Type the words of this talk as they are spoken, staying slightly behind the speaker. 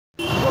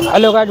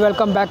Hello guys,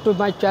 welcome back to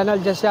my channel.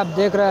 जैसे आप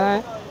देख रहे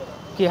हैं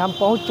कि हम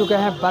पहुंच चुके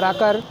हैं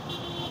बाराकर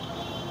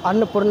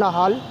अन्नपूर्णा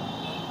हॉल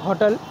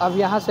होटल। अब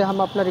यहां से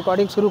हम अपना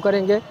रिकॉर्डिंग शुरू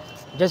करेंगे।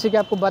 जैसे कि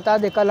आपको बता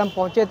दें, कल हम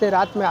पहुंचे थे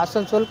रात में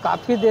आसनसोल।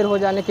 काफ़ी देर हो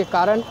जाने के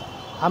कारण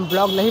हम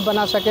ब्लॉग नहीं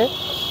बना सके,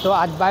 तो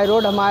आज बाय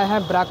रोड हम आए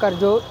हैं बाराकर,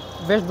 जो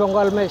वेस्ट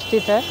बंगाल में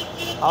स्थित है,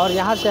 और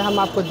यहाँ से हम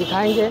आपको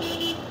दिखाएँगे।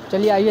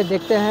 चलिए आइए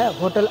देखते हैं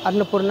होटल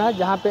अन्नपूर्णा,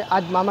 जहाँ पर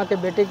आज मामा के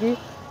बेटे की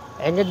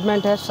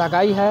एंगेजमेंट है,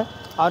 सगाई है,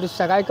 और इस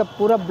सगाई का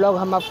पूरा ब्लॉग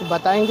हम आपको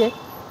बताएंगे।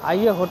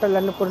 आइए होटल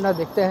अन्नपूर्णा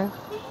देखते हैं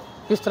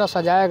किस तरह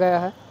सजाया गया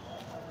है।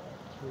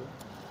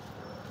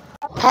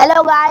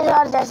 हेलो गाइस,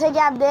 और जैसे कि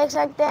आप देख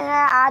सकते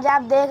हैं, आज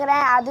आप देख रहे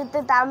हैं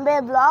आदित्य तांबे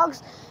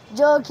ब्लॉग्स,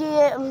 जो कि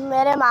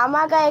मेरे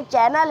मामा का एक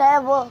चैनल है।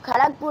 वो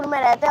खड़गपुर में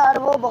रहते हैं और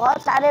वो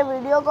बहुत सारे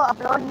वीडियो को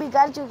अपलोड भी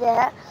कर चुके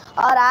हैं,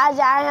 और आज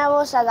आए हैं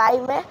वो सगाई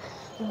में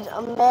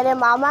मेरे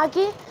मामा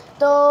की।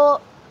 तो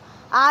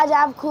आज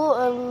आप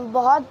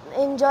बहुत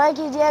एंजॉय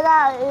कीजिएगा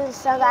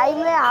इस सगाई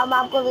में। हम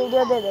आपको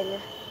वीडियो दे देंगे।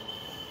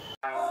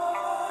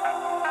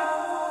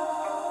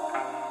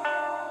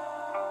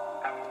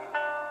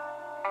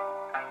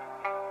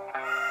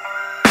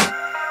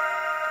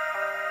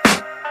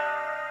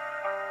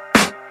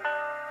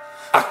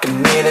 I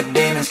can hear the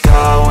demons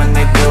call when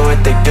they do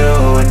what they do,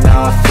 and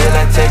now I feel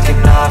like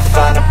taking off,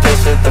 find a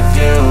place with a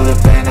view. The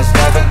pain is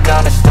never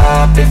gonna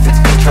stop if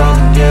it's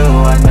controlling you.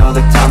 I know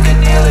that time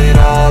can heal it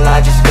all, I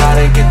just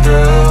gotta get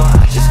through.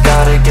 I just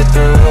gotta get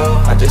through,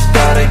 I just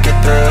gotta get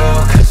through.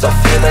 Cause I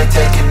feel like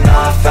taking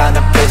off,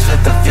 find a place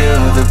with a view.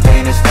 The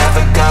pain is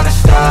never gonna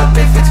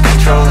stop if it's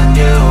controlling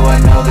you. I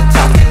know that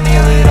time can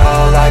heal it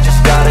all, I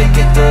just gotta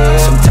get through.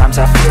 Sometimes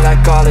I feel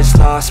like all is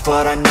lost,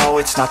 but I know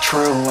it's not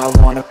true. I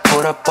wanna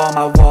put up all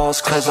my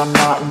walls cause I'm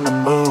not in the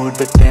mood,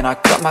 but then I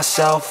cut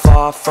myself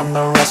off from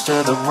the rest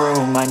of the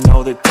room. I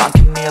know that time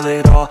can heal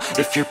it all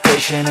if you're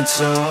patient, and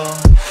soon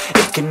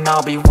it can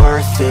all be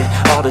worth it,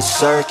 all the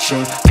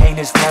searching. Pain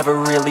is never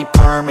really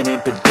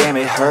permanent, but damn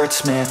it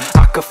hurts, man.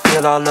 I could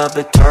feel all of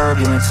the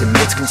turbulence and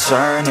it's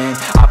concerning.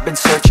 I've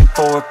been searching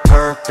for a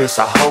purpose,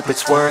 I hope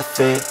it's worth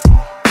it.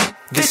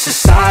 This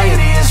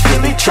society is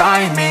really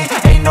trying me.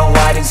 Ain't no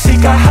hide and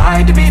seek, I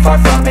hide to be far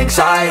from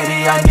anxiety.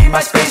 I need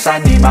my space, I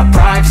need my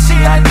privacy.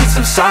 I need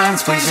some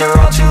silence, please, you're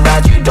all too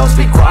loud. You don't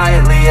speak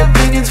quietly,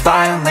 opinions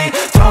violently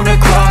thrown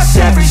across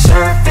every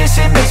surface.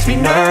 It makes me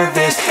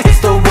nervous, is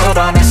the world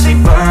honestly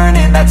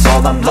burning? That's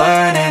all I'm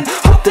learning.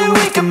 Hope that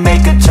we can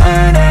make a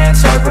turn and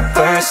start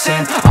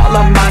reversing all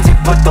our minds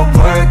and put the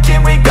work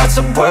in. We got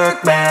some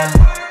work, man.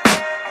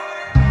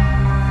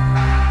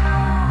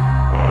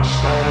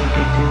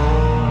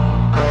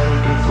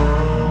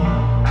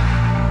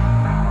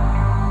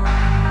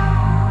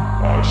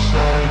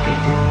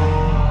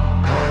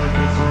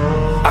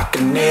 I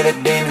can hear the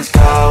demons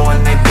call when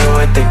they do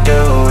what they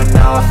do, and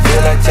now I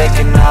feel like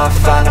taking off,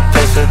 find a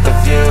place with a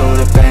view.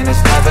 The pain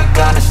is never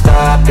gonna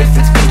stop if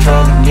it's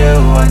controlling you.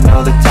 I know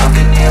that time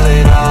can heal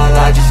it all,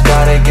 I just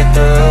gotta get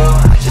through.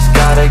 I just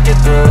gotta get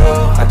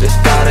through, I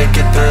just gotta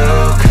get through.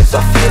 Cause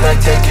I feel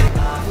like taking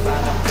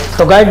off.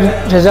 तो guys,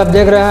 जैसे आप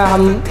देख रहे हैं,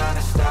 हम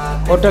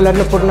hotel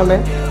Annapurna में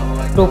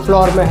 2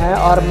 floor में है,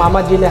 और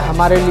मामा जी ने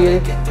हमारे लिए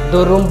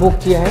 2 रूम बुक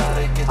किए हैं।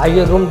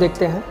 आइए रूम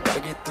देखते हैं।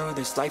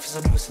 This life is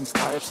a nuisance,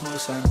 tie up some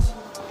loose ends.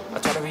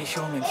 I try to be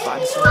human,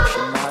 find a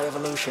solution, my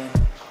evolution.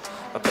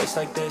 A place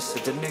like this,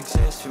 it didn't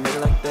exist, we made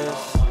it like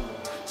this.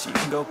 So you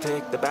can go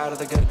pick the bad or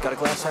the good, got a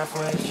glass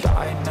halfway.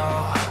 I know,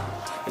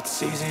 it's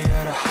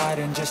easier to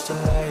hide than just to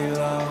lay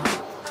low.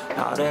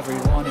 Not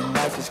everyone in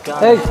life has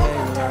got a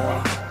halo.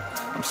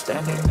 I'm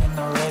standing in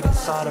the red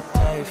inside a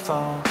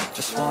payphone,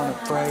 just wanna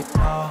break,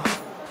 no.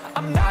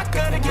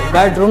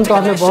 Guide, room तो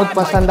हमें बहुत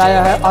पसंद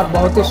आया है और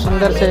बहुत ही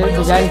सुंदर से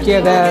डिज़ाइन किया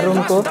गया है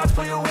रूम को।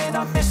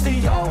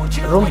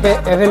 रूम पे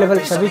अवेलेबल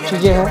सभी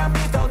चीज़ें हैं।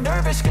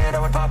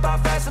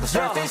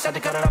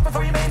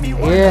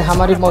 ये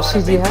हमारी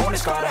मौसी जी है,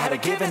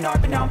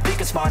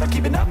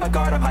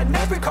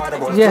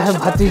 ये है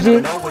भतीजी,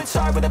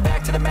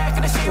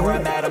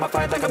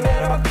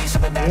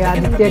 ये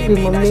आदित्य की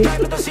मम्मी,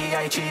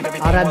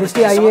 और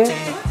आदित्य आइए,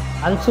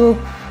 अंशु,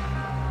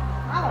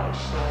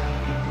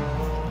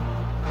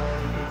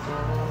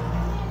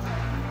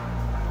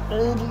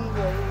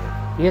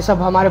 ये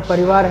सब हमारे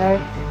परिवार है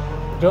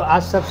जो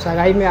आज सब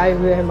सगाई में आए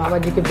हुए हैं। मामा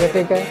जी के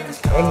बेटे का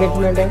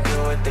एंगेजमेंट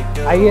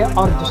है। आइए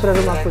और दूसरा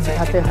रूम आपको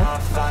दिखाते हैं।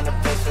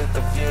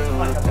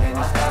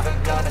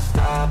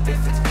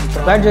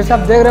 तो गाइस, जैसे आप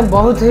देख रहे हैं,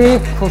 बहुत ही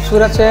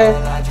खूबसूरत से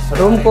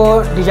रूम को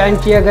डिजाइन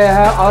किया गया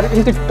है, और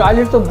इनकी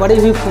टॉयलेट तो बड़ी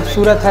ही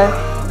खूबसूरत है।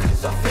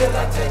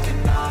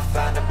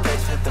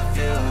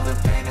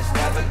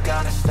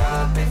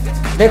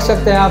 देख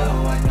सकते हैं आप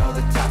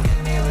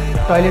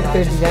टॉयलेट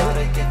के डिजाइन।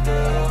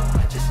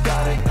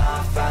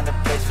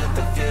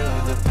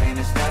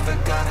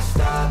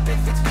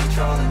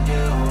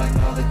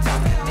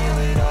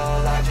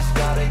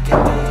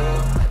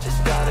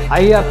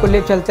 आइए आपको ले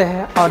चलते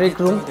हैं और एक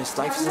room.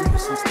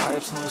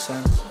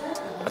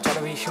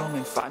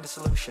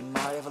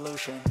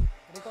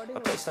 A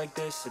place like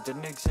this, it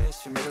didn't exist,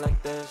 we made it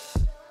like this.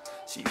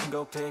 So you can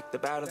go pick the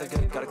bad or the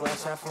good, got a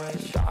glass half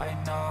wish. I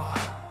know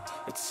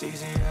it's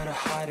easier to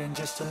hide and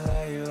just to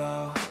lay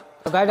low.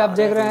 तो guide आप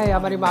देख रहे हैं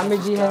हमारी मामी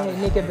जी है,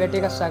 इन्हीं के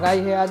बेटे का सगाई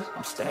है, आज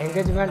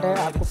एंगेजमेंट है।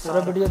 आपको पूरा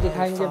वीडियो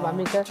दिखाएंगे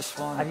मामी का।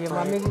 और ये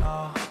मामी की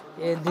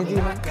ये दीदी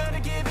है,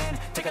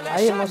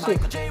 आइए मौसी,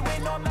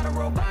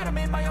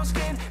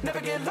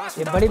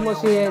 ये बड़ी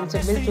मौसी है,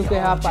 इनसे मिल चुके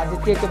हैं आप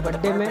आदित्य के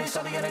बर्थडे में।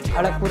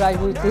 खड़गपुर आई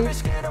हुई थी,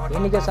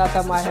 इन्हीं के साथ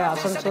हम आए हैं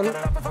आसनसोल,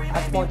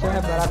 आज पहुँचे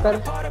हैं बराकर।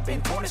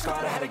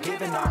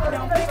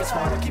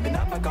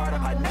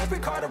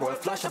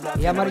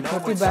 ये हमारी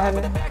छोटी बहन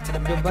है जो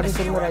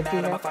बर्नपुर में रहती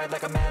है,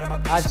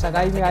 आज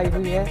सगाई में आई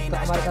हुई है, तो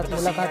हमारे साथ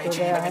मुलाकात हो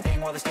गया है।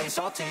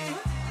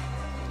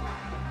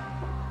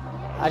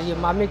 और ये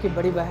मामी की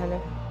बड़ी बहन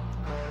है,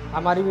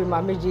 हमारी भी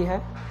मामी जी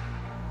हैं।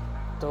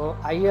 तो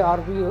आइए और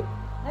भी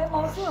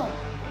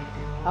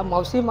अब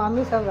मौसी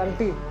मामी सब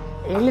आंटी,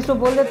 इंग्लिश में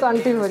बोल दे तो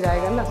आंटी हो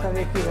जाएगा ना, सब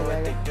एक ही हो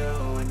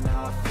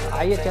जाएगा।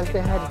 आइए चलते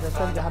हैं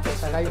रिसेप्शन जहाँ पे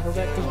सगाई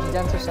होगा, किस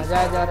डिजाइन से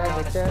सजाया जा रहा है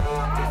देखते हैं।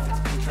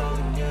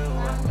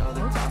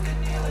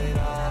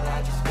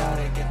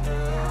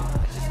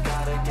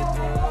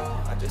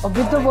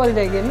 अभी तो बोल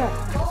देंगे ना।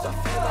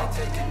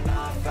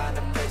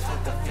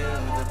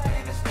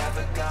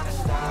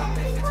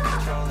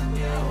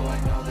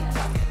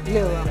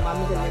 ले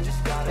मामी के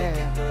ले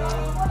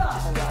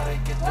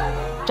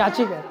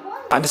चाची का।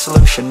 Find a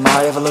solution,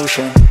 my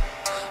evolution.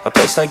 A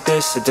place like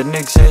this, it didn't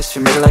exist,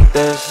 we made it like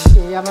this.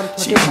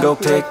 So you can go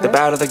pick the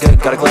bad or the good,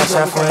 got a glass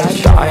half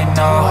wish. I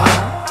know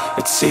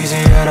it's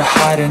easier to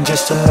hide and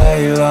just to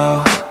lay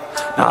low.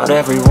 Not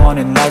everyone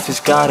in life has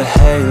got a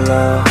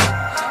halo.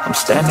 I'm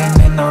standing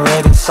in the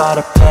red inside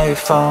a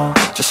payphone,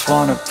 just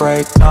wanna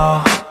break,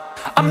 no,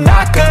 I'm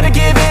not gonna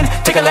give in.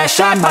 Take a last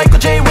shot, Michael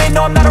J. Win.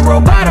 No, I'm not a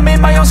robot, I'm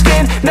in my own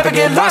skin. Never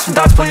get lost when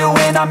thoughts pull you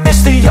in. I miss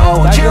the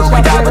old you,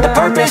 we died with a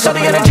purpose. All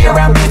the energy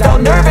around me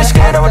felt nervous,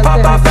 scared I would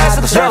pop off fast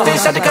to the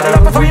surface. Had to cut it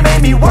off before you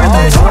made me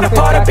worthless. Torn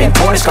apart, I've been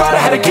torn and scarred.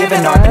 I had a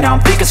given art, but now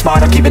I'm thinking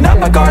smart. I'm keeping up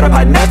my guard, I'm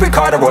hiding every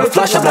card. A royal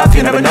flush of love,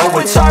 you never know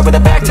what's hard. With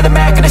a back to the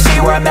mat, gonna see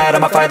where I'm at.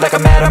 I'ma fight like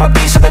I'm mad, I'm a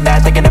piece of the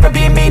net. They can never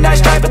be me,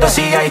 nice try, but they'll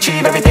see I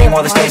achieve everything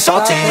while they stay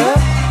salty.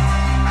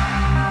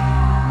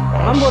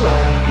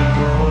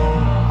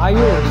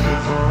 Ayush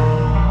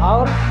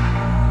और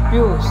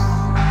पीयूष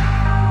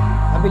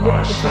अभी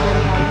lift कुछ देर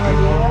में आने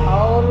वाली है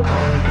और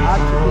आ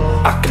चुकी है।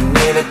 I can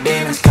hear the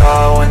demons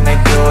call when they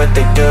do what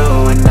they do,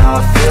 and now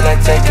I feel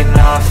like taking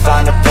off,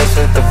 find a place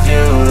with a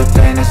view. The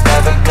pain is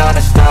never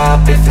gonna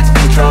stop if it's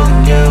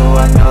controlling you.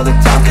 I know that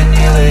time can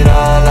heal it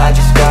all, I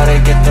just gotta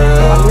get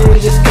through. I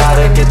just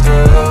gotta get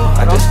through,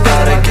 I just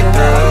gotta get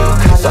through.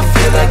 Cause I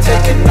feel like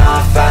taking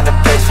off, find a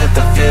place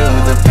with a view.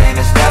 The pain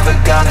is never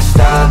gonna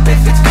stop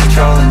if it's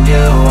controlling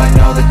you. I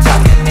know that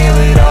time can heal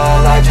it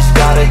all, I just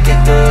gotta get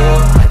through.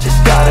 I just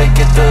gotta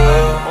get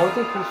through.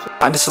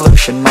 Find a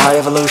solution, my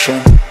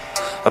evolution.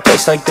 A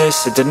place like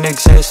this, it didn't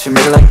exist, we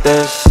made it like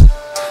this.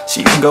 So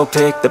you can go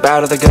pick the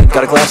bad or the good,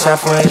 got a glass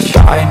half wish.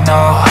 I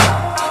know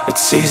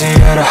it's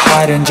easier to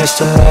hide and just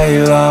to lay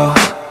low.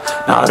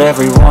 Not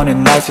everyone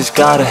in life has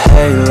got a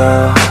halo.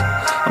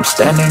 I'm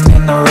standing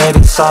in the red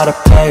inside a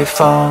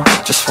payphone,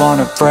 just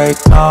wanna break,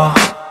 no,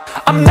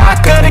 I'm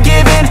not gonna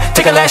give in.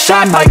 Take a last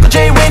shot, Michael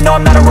J. Win. No,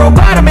 I'm not a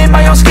robot, I'm in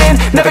my own skin.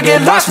 Never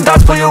get lost when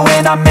thoughts pull you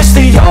in. I miss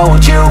the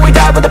old you, we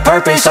died with a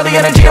purpose. All the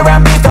energy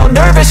around me felt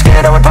nervous,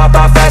 scared I would pop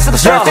off fast to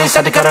the surface.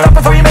 Had to cut it off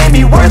before you made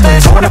me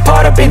worthless. Torn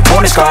apart, I've been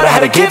torn and scarred. I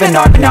had a given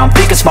art, but now I'm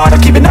thinking smart.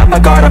 I'm keeping up my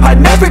guard, I'm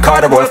hiding every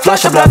card. A royal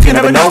flush of love, you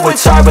never know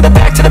what's hard. With a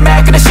back to the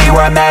mat, gonna see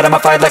where I'm at. I'ma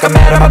fight like I'm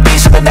mad, I'm a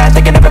piece of the net.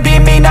 They can never be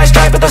me, nice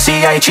try, but they'll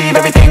see I achieve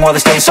everything while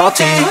they stay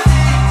salty.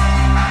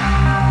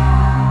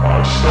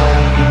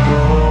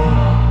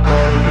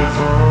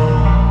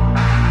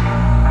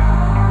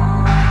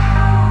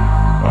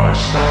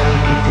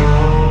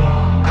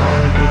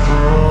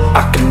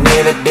 I can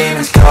hear the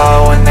demons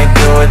call when they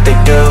do what they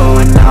do,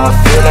 and now I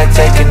feel like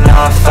taking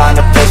off, find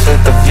a place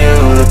with a view.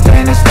 The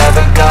pain is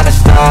never gonna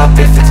stop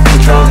if it's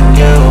controlling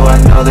you. I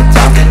know that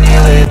time can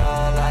heal it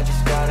all, I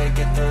just gotta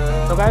get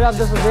through. तो guys आप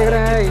दोस्तों देख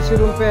रहे हैं इसी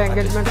room पे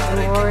engagement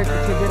शुरू होगा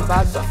कुछ ही देर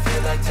बाद,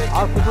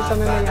 और कुछ ही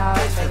समय में यहाँ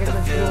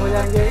एंगेजमेंट शुरू हो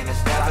जाएंगे।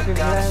 काफ़ी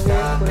भीड़ आएंगे,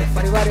 पूरे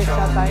परिवार एक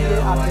साथ आएंगे।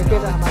 आप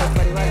देखिएगा हमारे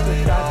परिवार के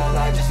साथ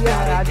खुशियाँ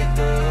हैं। आज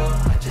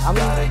हम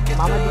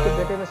मामा जी के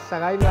बेटे में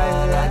सगाई में आए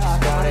हुए हैं, आज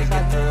हमारे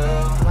साथ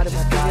हमारे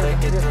भतीजे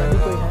भतीजे सभी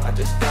कोई है।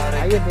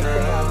 आइए देखते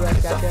हैं आगे आज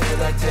क्या क्या।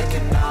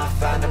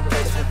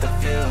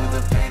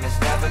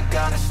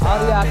 और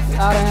ये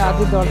आ रहे हैं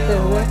आदि दौड़ते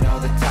हुए।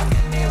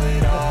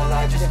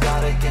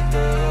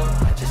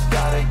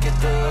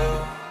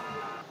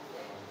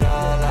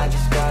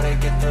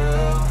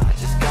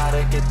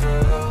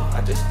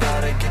 I just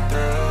gotta get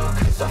through,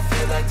 cause I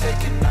feel like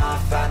taking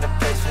off, find a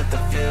place with a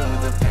view.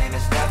 The pain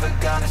is never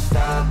gonna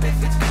stop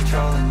if it's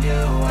controlling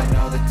you. I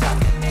know that time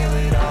can heal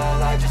it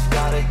all, I just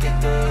gotta get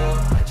through,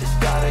 I just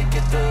gotta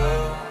get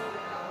through.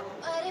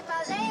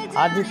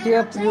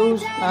 Aditya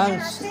Piyush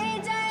अंश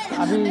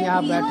अभी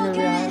यहाँ बैठे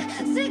हुए हैं,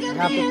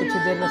 यहाँ पे कुछ ही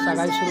देर में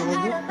सगाई शुरू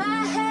होगी।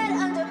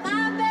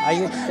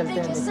 आइए चलते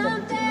हैं देखते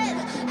हैं।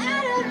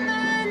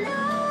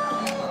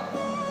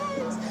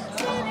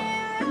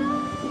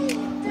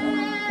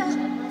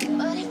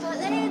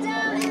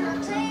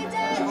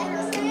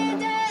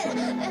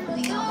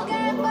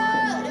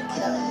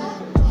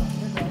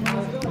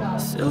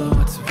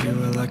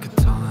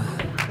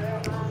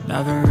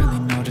 Never really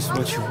know just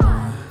what you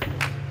want.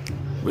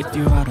 With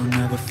you I don't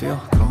ever feel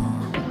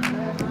calm.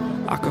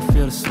 I can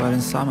feel the sweat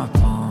inside my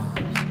palms.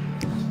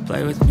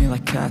 Play with me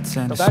like cats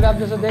and a string. तो आप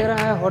जैसे देख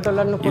रहे हैं होटल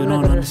अन्नपूर्णा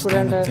का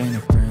restaurant है।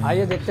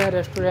 आइए देखते हैं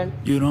रेस्टोरेंट,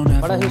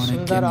 बड़ा ही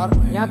सुंदर और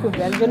यहाँ के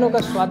व्यंजनों का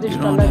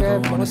स्वादिष्ट अलग है।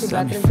 बहुत ही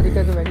बेहतरीन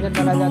तरीके के व्यंजन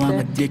बनाए जाते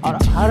हैं और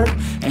हर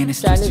Chinese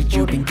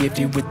food,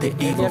 Indian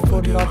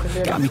food, north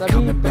Indian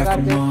सभी प्रकार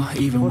के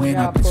फूड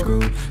यहाँ आपको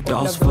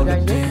उपलब्ध हो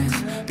जाएंगे।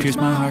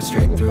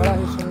 बड़ा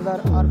ही सुंदर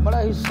और बड़ा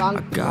ही शांत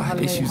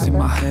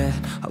माहौल है।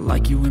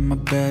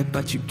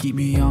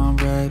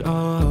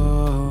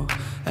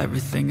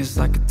 Everything is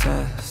like a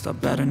test. I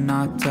better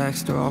not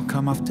text or I'll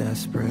come off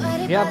desperate.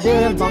 ये आप देख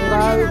रहे हैं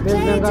बंगाल,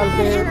 वेस्ट बंगाल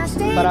के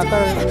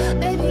बराकर शहर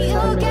में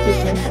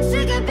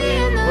स्थित है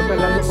होटल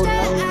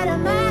अन्नपूर्णा।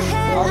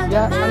 और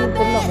यह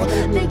अन्नपूर्णा होटल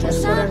की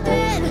रेस्टोरेंट है।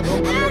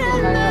 रूम हमने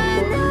दिखाया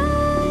आपको,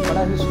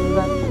 बड़ा ही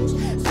सुंदर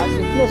और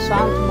इतने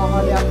शांत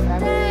माहौल है।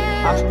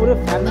 आप पूरे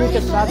फैमिली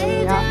के साथ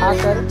यहाँ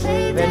आकर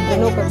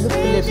व्यंजनों का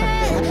लुत्फ ले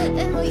सकते हैं।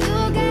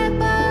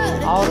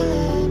 और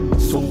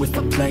So if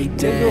I play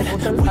dead,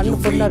 will you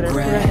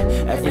regret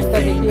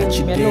everything that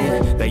you did,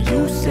 that you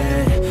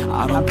said?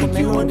 I don't think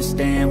you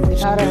understand what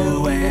you're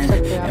doing.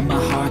 And my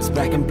heart's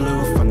black and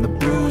blue from the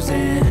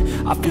bruising.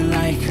 I feel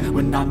like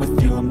when I'm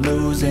with you I'm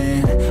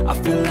losing. I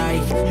feel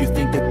like you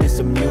think that this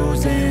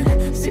amusing.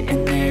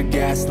 Sitting there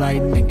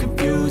gaslighting and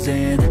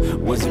confusing.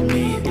 Was it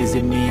me? Is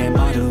it me? Am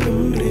I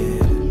deluded?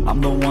 I'm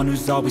the one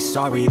who's always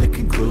sorry, the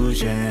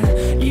conclusion.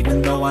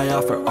 Even though I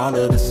offer all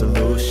of the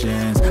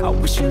solutions. I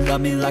wish you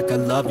loved me like I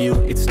love you,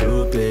 it's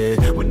stupid.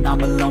 When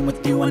I'm alone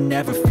with you I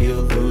never feel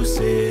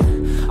lucid.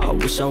 I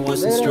wish I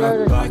wasn't struck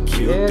by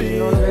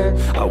Cupid.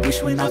 I wish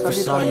when I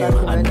first saw you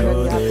I knew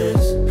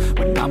this.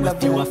 When I'm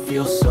with you I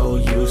feel so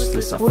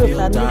useless. I feel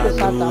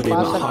diluted,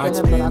 my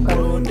heart's been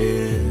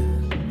wounded.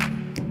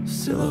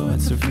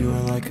 Silhouettes of you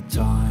are like a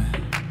taunt.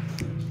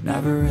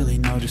 Never really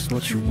know just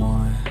what you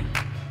want.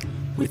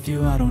 With you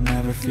I don't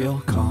ever feel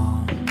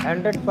calm.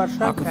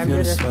 100% family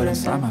restaurant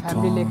है।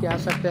 Family लेके आ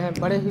सकते हैं।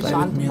 बड़े ही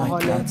शांत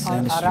माहौल है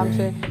और आराम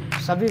से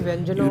सभी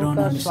व्यंजनों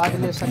का स्वाद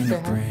ले सकते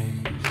हैं।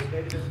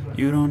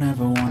 You don't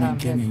ever wanna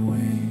give me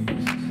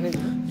wings.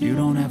 You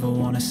don't ever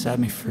wanna set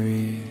me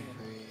free.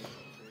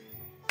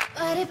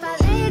 But if I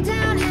lay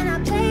down and I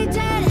play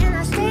dead and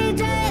I stay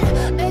dead,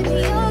 baby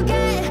you'll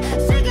get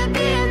sick of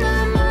being the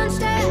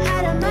monster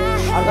out of my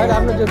head. अगर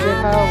आपने जो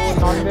देखा है वो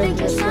non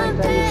veg restaurant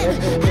है, ये veg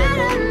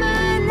restaurant है।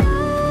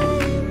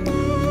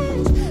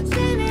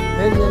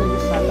 Veg यानी कि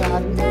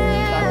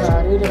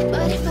शाकाहारी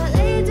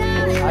रेस्टोरेंट।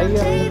 आइए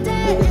अपनी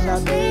फैमिली के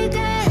साथ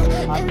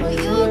आप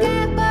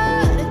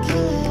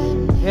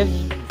वेज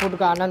फूड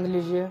का आनंद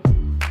लीजिए,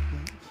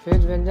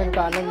 वेज व्यंजन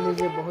का आनंद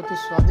लीजिए, बहुत ही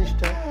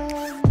स्वादिष्ट है।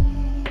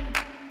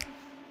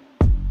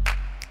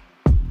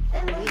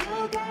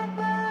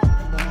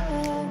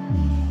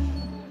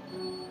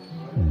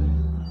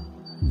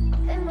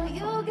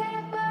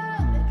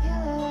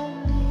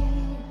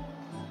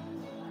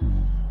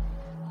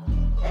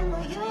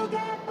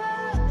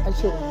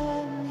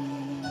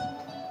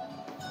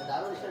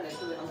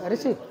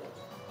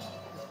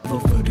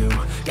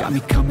 Got me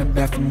coming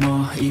back for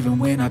more, even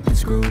when I've been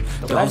screwed.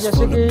 जैसे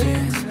कि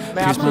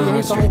मैं आपसे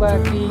यही कहूँगा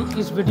कि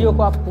इस वीडियो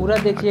को आप पूरा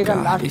देखिएगा,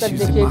 लास्ट तक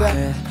देखिएगा।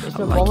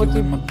 इसमें बहुत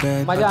ही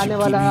मज़ा आने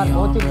वाला है,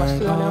 बहुत ही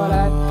मस्ती होने वाला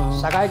है।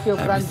 सगाई के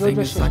उपरांत जो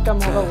जो सिस्टम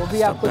होगा वो भी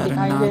आपको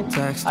दिखाएंगे।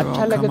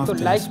 अच्छा लगे तो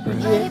लाइक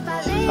कीजिए,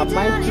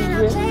 कमेंट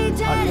कीजिए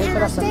और इस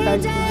तरह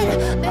सब्सक्राइब कीजिए।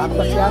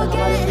 आपका प्यार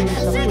हमारे लिए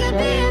सब कुछ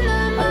है।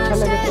 अच्छा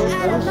लगे तो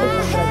जरूर से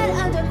सब्सक्राइब।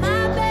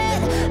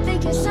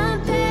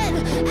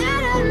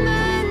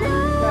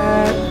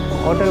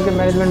 होटल के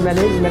मैनेजमेंट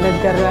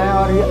मैनेज कर रहे हैं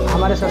और ये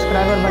हमारे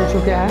सब्सक्राइबर बन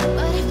चुके हैं।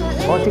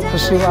 बहुत ही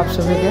खुशी हुआ आप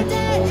सभी के।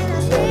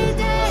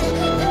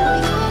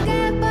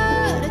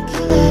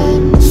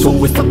 So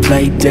if I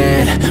play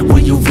dead,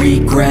 will you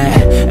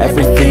regret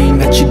everything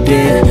that you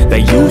did,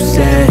 that you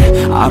said?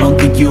 I don't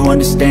think you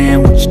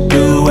understand what you're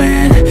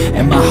doing.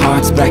 And my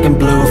heart's black and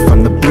blue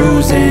from the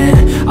bruising.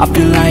 I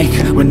feel like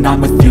when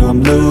I'm with you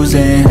I'm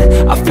losing.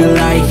 I feel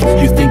like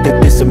you think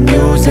that this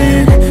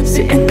amusing.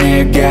 Sitting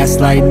there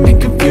gaslighting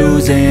and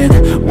confusing.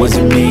 Was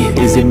it me?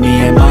 Is it me?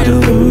 Am I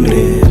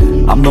deluded?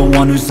 I'm the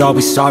one who's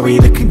always sorry,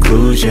 the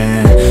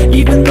conclusion.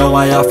 Even though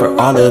I offer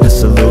all of the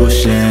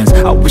solutions.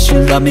 I wish you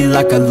loved me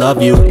like I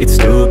love you, it's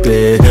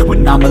stupid.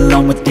 When I'm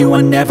alone with you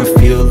I never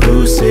feel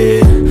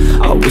lucid.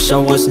 I wish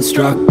I wasn't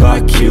struck by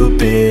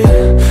Cupid.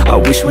 I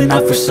wish when I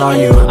first saw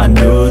you I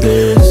knew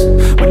this.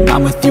 When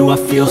I'm with you I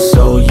feel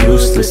so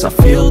useless. I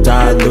feel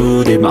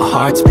diluted, my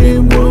heart's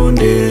been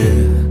wounded.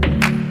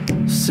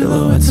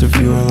 Silhouettes of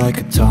you are like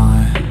a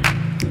taunt.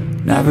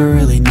 Never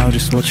really know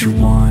just what you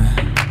want.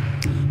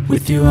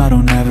 With you I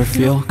don't ever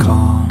feel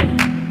calm.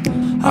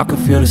 I can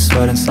feel the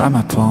sweat inside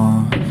my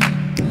palms.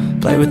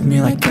 Play with me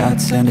like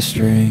cats and a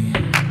string.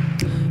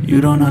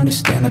 You don't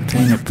understand the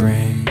pain it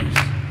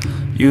brings.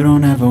 You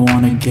don't ever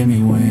wanna give me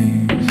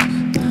wings.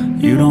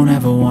 You don't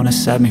ever wanna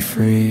set me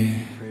free.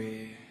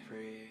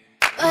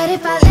 But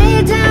if I lay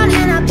down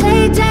and I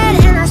play dead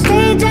and I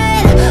stay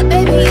dead,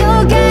 baby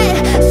you'll get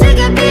sick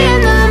of being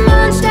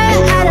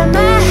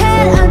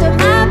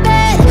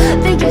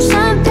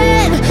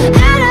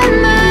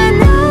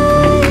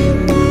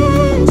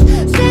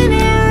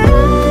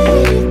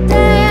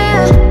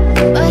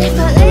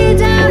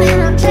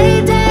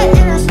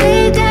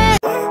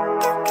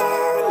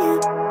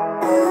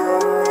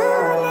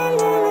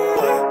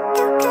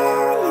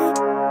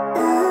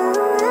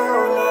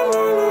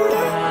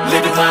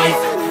living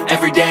life,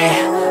 every day,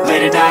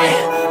 late at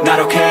night, not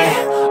okay.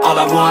 All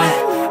I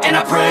want, and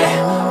I pray,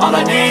 all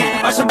I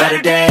need are some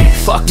better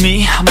days. Fuck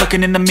me, I'm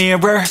looking in the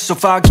mirror, so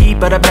foggy,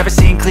 but I've never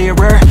seen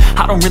clearer.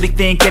 I don't really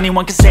think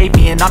anyone can save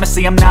me, and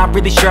honestly I'm not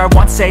really sure I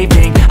want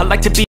saving. I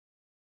like to be